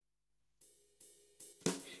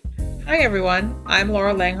Hi everyone, I'm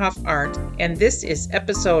Laura Langhoff Arndt, and this is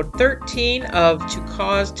episode 13 of To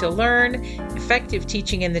Cause to Learn, Effective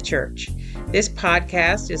Teaching in the Church. This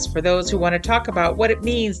podcast is for those who want to talk about what it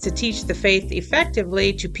means to teach the faith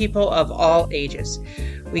effectively to people of all ages.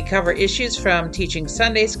 We cover issues from teaching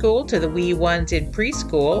Sunday school to the wee ones in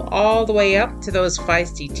preschool, all the way up to those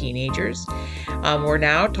feisty teenagers. We're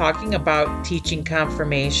now talking about teaching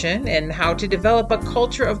confirmation and how to develop a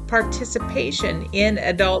culture of participation in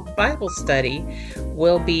adult Bible study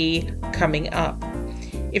will be coming up.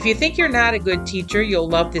 If you think you're not a good teacher, you'll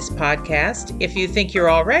love this podcast. If you think you're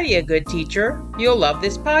already a good teacher, you'll love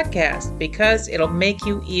this podcast because it'll make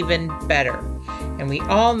you even better. And we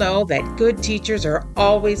all know that good teachers are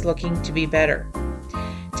always looking to be better.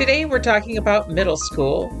 Today we're talking about middle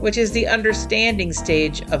school, which is the understanding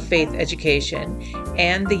stage of faith education,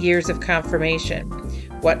 and the years of confirmation.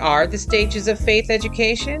 What are the stages of faith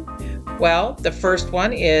education? Well, the first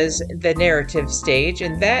one is the narrative stage,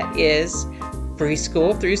 and that is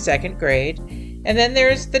preschool through second grade. And then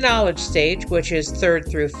there's the knowledge stage, which is third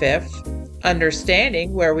through fifth.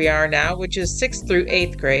 Understanding, where we are now, which is sixth through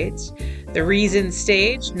eighth grades. The reason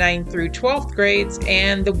stage, 9th through 12th grades,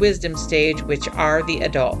 and the wisdom stage, which are the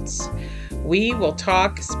adults. We will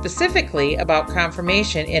talk specifically about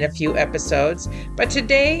confirmation in a few episodes, but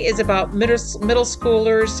today is about middle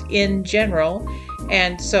schoolers in general,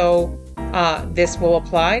 and so this will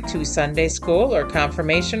apply to Sunday school or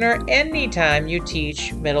confirmation or any time you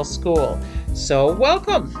teach middle school. So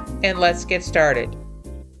welcome, and let's get started.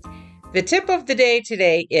 The tip of the day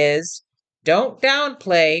today is don't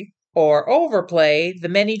downplay or overplay the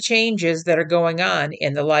many changes that are going on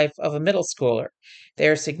in the life of a middle schooler.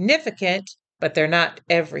 They're significant, but they're not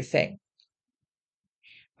everything.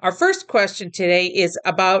 Our first question today is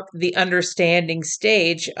about the understanding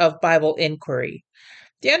stage of Bible inquiry.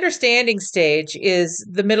 The understanding stage is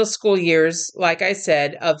the middle school years, like I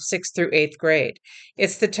said, of 6th through 8th grade.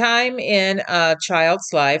 It's the time in a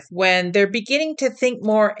child's life when they're beginning to think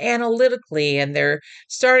more analytically and they're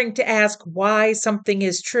starting to ask why something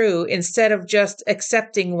is true instead of just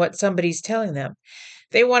accepting what somebody's telling them.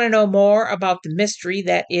 They want to know more about the mystery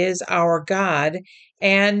that is our God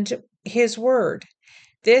and His Word.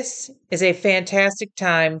 This is a fantastic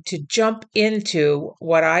time to jump into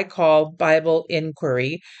what I call Bible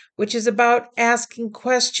inquiry, which is about asking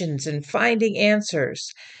questions and finding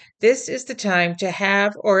answers. This is the time to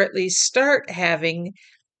have, or at least start having,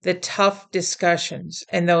 the tough discussions,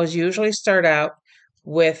 and those usually start out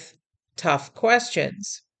with tough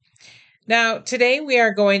questions. Now, today we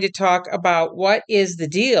are going to talk about what is the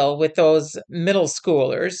deal with those middle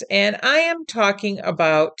schoolers, and I am talking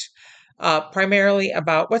about primarily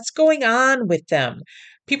about what's going on with them.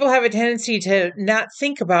 People have a tendency to not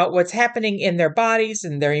think about what's happening in their bodies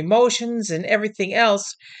and their emotions and everything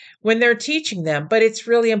else when they're teaching them, but it's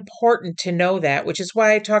really important to know that, which is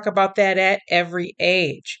why I talk about that at every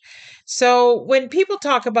age. So when people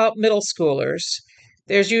talk about middle schoolers,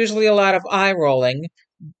 there's usually a lot of eye rolling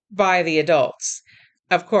by the adults.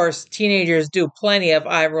 Of course, teenagers do plenty of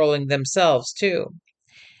eye rolling themselves too.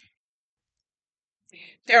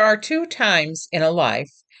 There are two times in a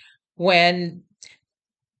life when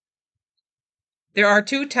there are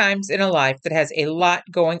two times in a life that has a lot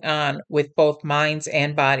going on with both minds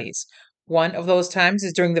and bodies. One of those times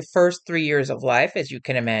is during the first 3 years of life, as you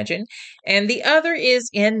can imagine, and the other is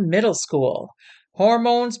in middle school.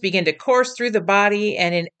 Hormones begin to course through the body,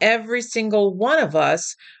 and in every single one of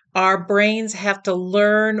us, our brains have to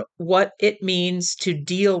learn what it means to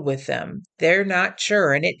deal with them. They're not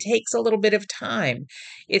sure, and it takes a little bit of time.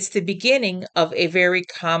 It's the beginning of a very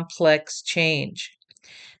complex change.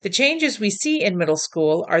 The changes we see in middle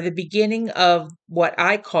school are the beginning of what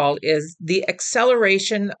I call is the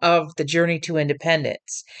acceleration of the journey to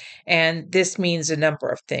independence. And this means a number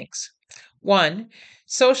of things. One,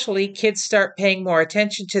 socially, kids start paying more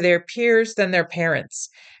attention to their peers than their parents.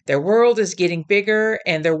 Their world is getting bigger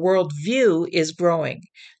and their worldview is growing.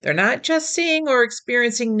 They're not just seeing or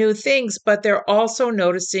experiencing new things, but they're also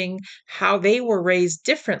noticing how they were raised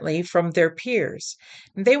differently from their peers.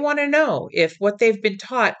 And they want to know if what they've been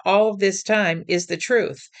taught all of this time is the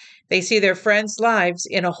truth. They see their friends' lives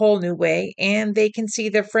in a whole new way, and they can see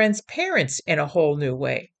their friends' parents in a whole new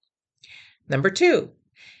way. Number two,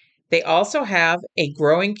 they also have a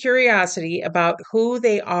growing curiosity about who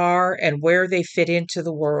they are and where they fit into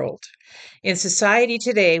the world. In society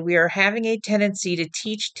today, we are having a tendency to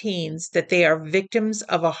teach teens that they are victims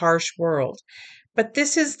of a harsh world. But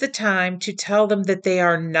this is the time to tell them that they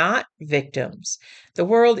are not victims. The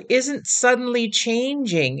world isn't suddenly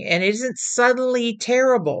changing and it isn't suddenly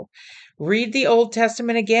terrible. Read the Old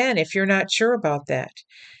Testament again if you're not sure about that.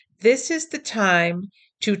 This is the time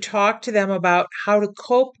to talk to them about how to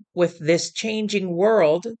cope with this changing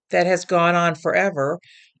world that has gone on forever,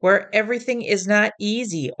 where everything is not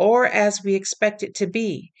easy or as we expect it to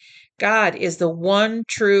be. God is the one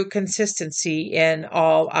true consistency in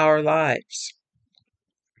all our lives.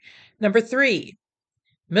 Number 3,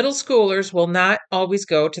 middle schoolers will not always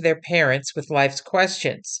go to their parents with life's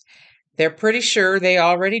questions. They're pretty sure they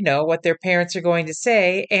already know what their parents are going to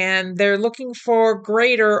say, and they're looking for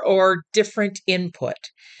greater or different input.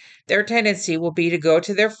 Their tendency will be to go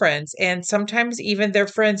to their friends and sometimes even their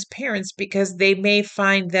friends' parents because they may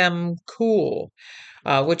find them cool,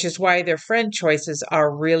 which is why their friend choices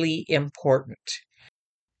are really important.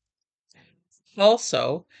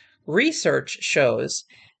 Also, research shows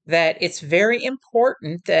that it's very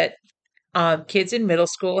important that kids in middle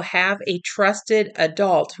school have a trusted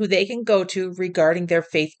adult who they can go to regarding their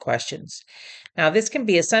faith questions. Now, this can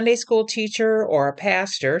be a Sunday school teacher or a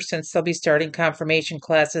pastor, since they'll be starting confirmation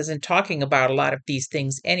classes and talking about a lot of these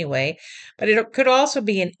things anyway. But it could also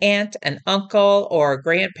be an aunt, an uncle, or a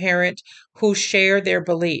grandparent who share their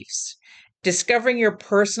beliefs. Discovering your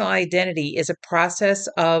personal identity is a process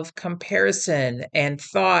of comparison and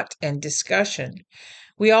thought and discussion.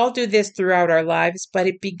 We all do this throughout our lives, but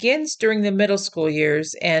it begins during the middle school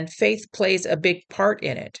years, and faith plays a big part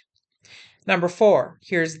in it. Number 4,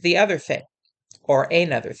 here's the other thing, or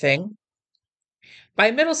another thing.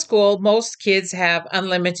 By middle school, most kids have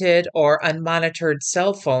unlimited or unmonitored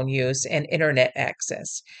cell phone use and internet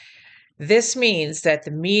access. This means that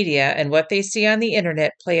the media and what they see on the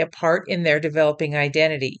internet play a part in their developing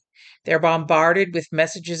identity. They're bombarded with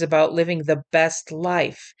messages about living the best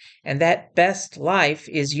life, and that best life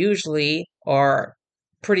is usually or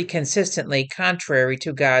pretty consistently contrary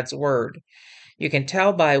to God's word. You can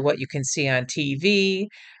tell by what you can see on TV,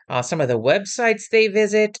 some of the websites they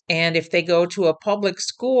visit, and if they go to a public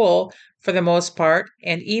school for the most part,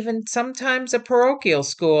 and even sometimes a parochial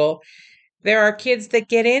school. There are kids that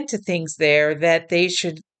get into things there that they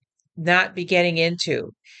should not be getting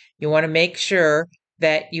into. You want to make sure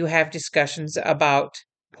that you have discussions about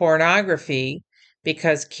pornography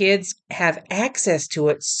because kids have access to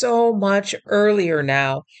it so much earlier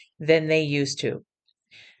now than they used to.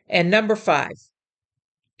 And number 5,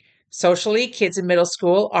 socially, kids in middle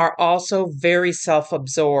school are also very self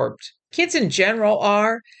absorbed. Kids in general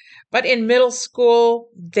are, but in middle school,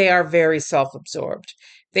 they are very self absorbed.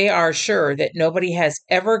 They are sure that nobody has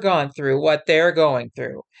ever gone through what they're going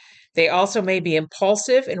through. They also may be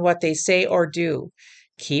impulsive in what they say or do.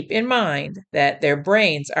 Keep in mind that their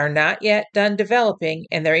brains are not yet done developing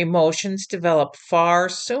and their emotions develop far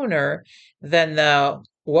sooner than the,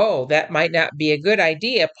 whoa, that might not be a good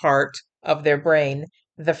idea part of their brain,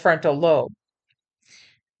 the frontal lobe.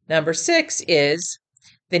 Number 6 is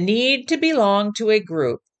the need to belong to a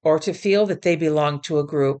group or to feel that they belong to a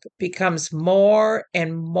group becomes more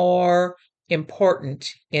and more important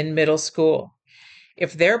in middle school.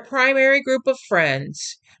 If their primary group of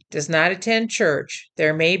friends does not attend church,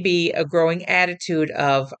 there may be a growing attitude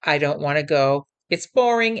of, I don't want to go, it's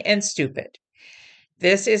boring and stupid.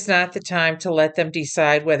 This is not the time to let them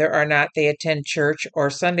decide whether or not they attend church or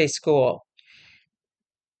Sunday school.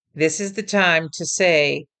 This is the time to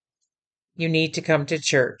say, you need to come to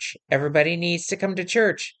church. Everybody needs to come to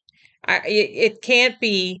church. It can't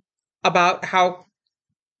be about how.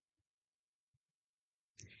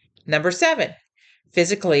 Number 7,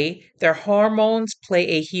 physically, their hormones play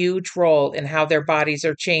a huge role in how their bodies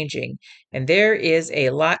are changing. And there is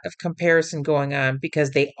a lot of comparison going on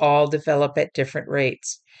because they all develop at different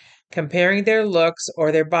rates. Comparing their looks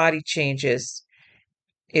or their body changes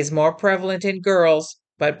is more prevalent in girls,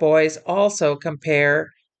 but boys also compare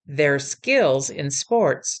their skills in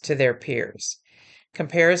sports to their peers.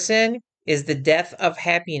 Comparison is the death of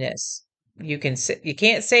happiness. You can't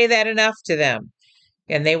say that enough to them,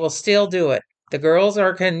 and they will still do it. The girls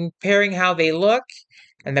are comparing how they look,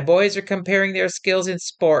 and the boys are comparing their skills in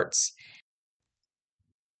sports.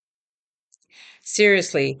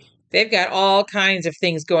 Seriously, they've got all kinds of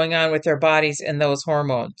things going on with their bodies and those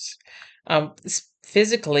hormones.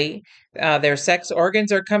 Physically, their sex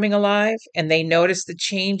organs are coming alive, and they notice the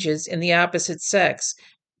changes in the opposite sex.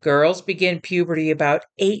 Girls begin puberty about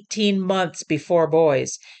 18 months before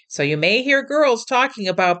boys. So you may hear girls talking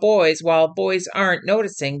about boys while boys aren't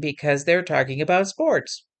noticing because they're talking about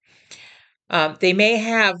sports. They may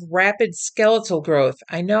have rapid skeletal growth.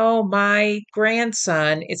 I know my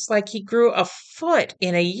grandson, it's like he grew a foot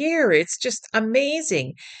in a year. It's just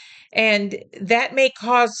amazing. And that may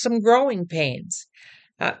cause some growing pains.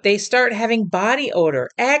 They start having body odor,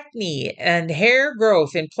 acne, and hair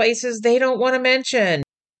growth in places they don't want to mention.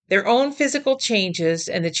 Their own physical changes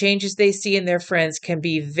and the changes they see in their friends can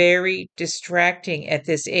be very distracting at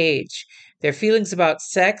this age. Their feelings about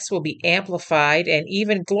sex will be amplified and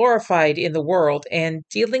even glorified in the world, and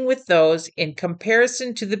dealing with those in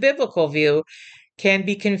comparison to the biblical view can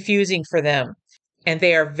be confusing for them, and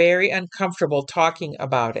they are very uncomfortable talking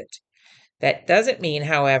about it. That doesn't mean,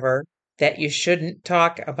 however, that you shouldn't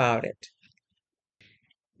talk about it.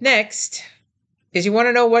 Next, is you want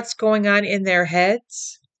to know what's going on in their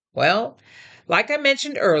heads? Well, like I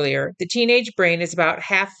mentioned earlier, the teenage brain is about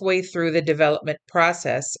halfway through the development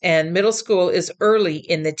process, and middle school is early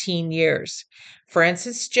in the teen years.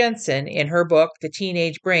 Frances Jensen, in her book, The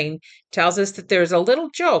Teenage Brain, tells us that there's a little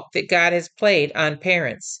joke that God has played on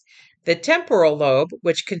parents. The temporal lobe,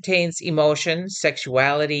 which contains emotion,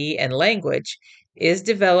 sexuality, and language, is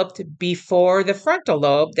developed before the frontal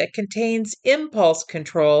lobe that contains impulse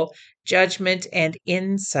control, judgment, and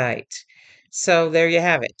insight. So there you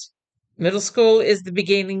have it. Middle school is the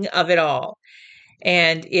beginning of it all,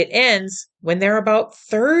 and it ends when they're about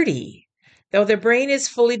 30. Though their brain is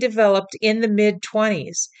fully developed in the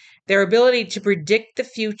mid-20s, their ability to predict the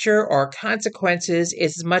future or consequences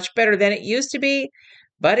is much better than it used to be,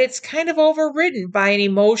 but it's kind of overridden by an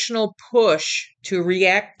emotional push to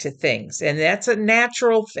react to things, and that's a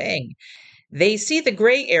natural thing. They see the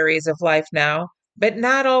gray areas of life now, but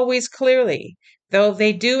not always clearly. Though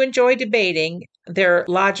they do enjoy debating, their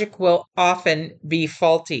logic will often be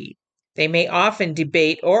faulty. They may often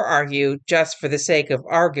debate or argue just for the sake of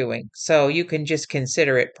arguing, so you can just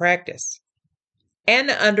consider it practice. An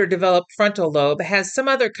underdeveloped frontal lobe has some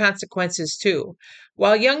other consequences too.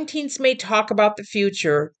 While young teens may talk about the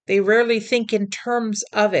future, they rarely think in terms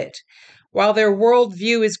of it. While their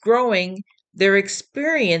worldview is growing, their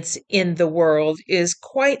experience in the world is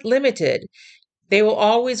quite limited. They will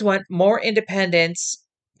always want more independence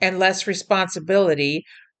and less responsibility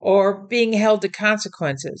or being held to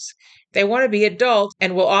consequences. They want to be adult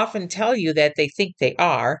and will often tell you that they think they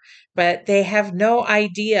are, but they have no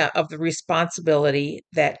idea of the responsibility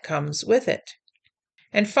that comes with it.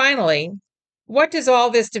 And finally, what does all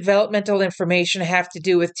this developmental information have to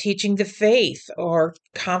do with teaching the faith or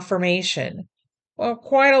confirmation? Well,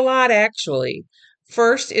 quite a lot, actually.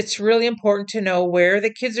 First, it's really important to know where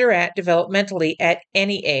the kids are at developmentally at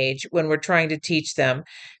any age when we're trying to teach them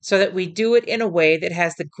so that we do it in a way that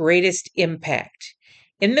has the greatest impact.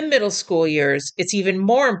 In the middle school years, it's even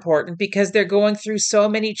more important because they're going through so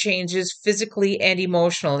many changes physically and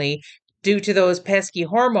emotionally due to those pesky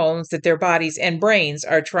hormones that their bodies and brains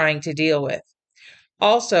are trying to deal with.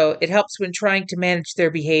 Also, it helps when trying to manage their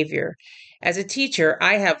behavior. As a teacher,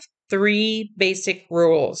 I have 3 basic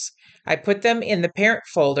rules. I put them in the parent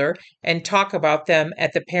folder and talk about them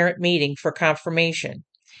at the parent meeting for confirmation.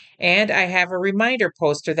 And I have a reminder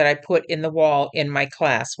poster that I put in the wall in my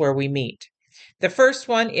class where we meet. The first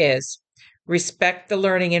one is respect the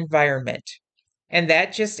learning environment. And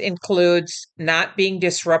that just includes not being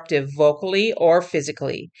disruptive vocally or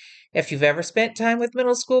physically. If you've ever spent time with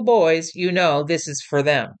middle school boys, you know this is for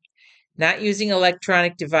them. Not using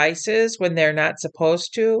electronic devices when they're not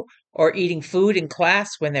supposed to, or eating food in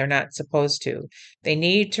class when they're not supposed to. They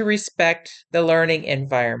need to respect the learning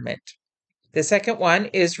environment. The second one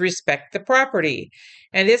is respect the property.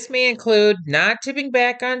 And this may include not tipping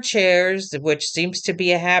back on chairs, which seems to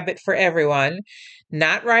be a habit for everyone,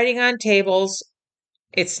 not writing on tables.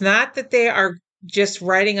 It's not that they are just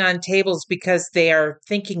writing on tables because they are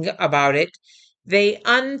thinking about it. They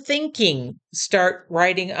unthinking start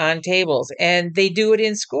writing on tables, and they do it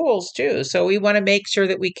in schools too. So we want to make sure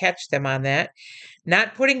that we catch them on that.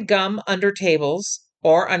 Not putting gum under tables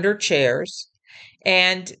or under chairs,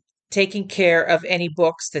 and taking care of any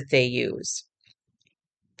books that they use.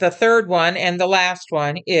 The third one and the last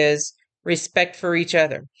one is respect for each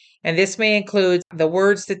other. And this may include the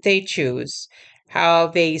words that they choose, how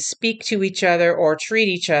they speak to each other or treat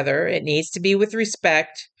each other. It needs to be with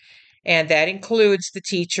respect, and that includes the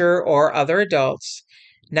teacher or other adults.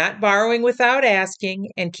 Not borrowing without asking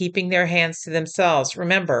and keeping their hands to themselves.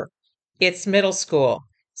 Remember, it's middle school.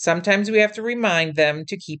 Sometimes we have to remind them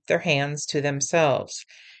to keep their hands to themselves,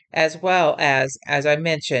 as well as I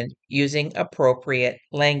mentioned, using appropriate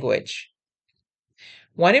language.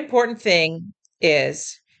 One important thing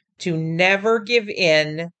is to never give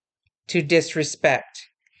in to disrespect.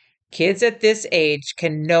 Kids at this age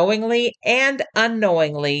can knowingly and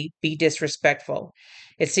unknowingly be disrespectful.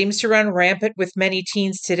 It seems to run rampant with many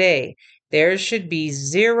teens today. There should be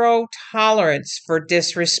zero tolerance for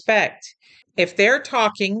disrespect. If they're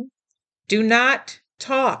talking, do not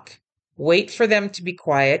talk. Wait for them to be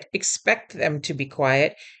quiet. Expect them to be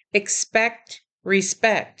quiet. Expect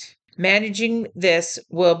respect. Managing this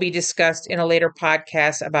will be discussed in a later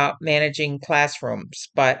podcast about managing classrooms,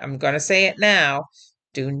 but I'm going to say it now.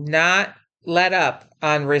 Do not let up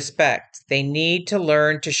on respect. They need to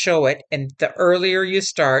learn to show it, and the earlier you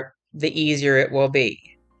start, the easier it will be.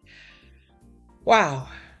 Wow.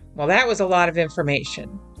 Well, that was a lot of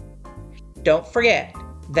information. Don't forget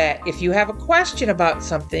that if you have a question about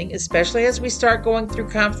something, especially as we start going through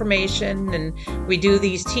confirmation and we do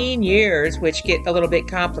these teen years, which get a little bit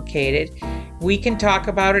complicated, we can talk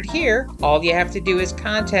about it here. All you have to do is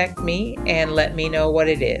contact me and let me know what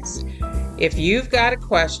it is. If you've got a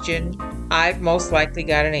question, I've most likely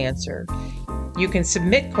got an answer. You can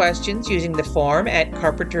submit questions using the form at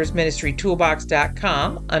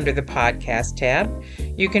carpentersministrytoolbox.com under the podcast tab.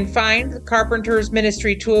 You can find the Carpenters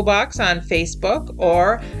Ministry Toolbox on Facebook,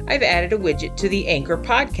 or I've added a widget to the Anchor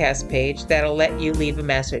podcast page that'll let you leave a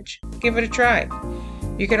message. Give it a try.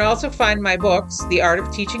 You can also find my books, The Art of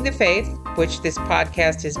Teaching the Faith, which this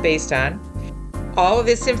podcast is based on. All of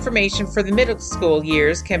this information for the middle school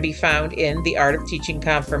years can be found in The Art of Teaching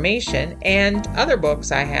Confirmation and other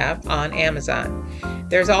books I have on Amazon.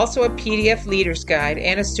 There's also a PDF Leader's Guide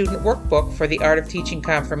and a student workbook for the Art of Teaching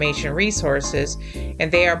Confirmation resources,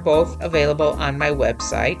 and they are both available on my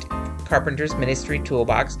website,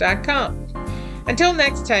 carpentersministrytoolbox.com. Until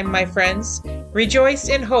next time, my friends, rejoice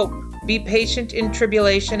in hope, be patient in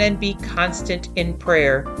tribulation, and be constant in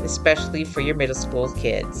prayer, especially for your middle school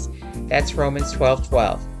kids. That's Romans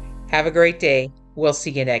 12:12. Have a great day. We'll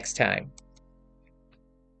see you next time.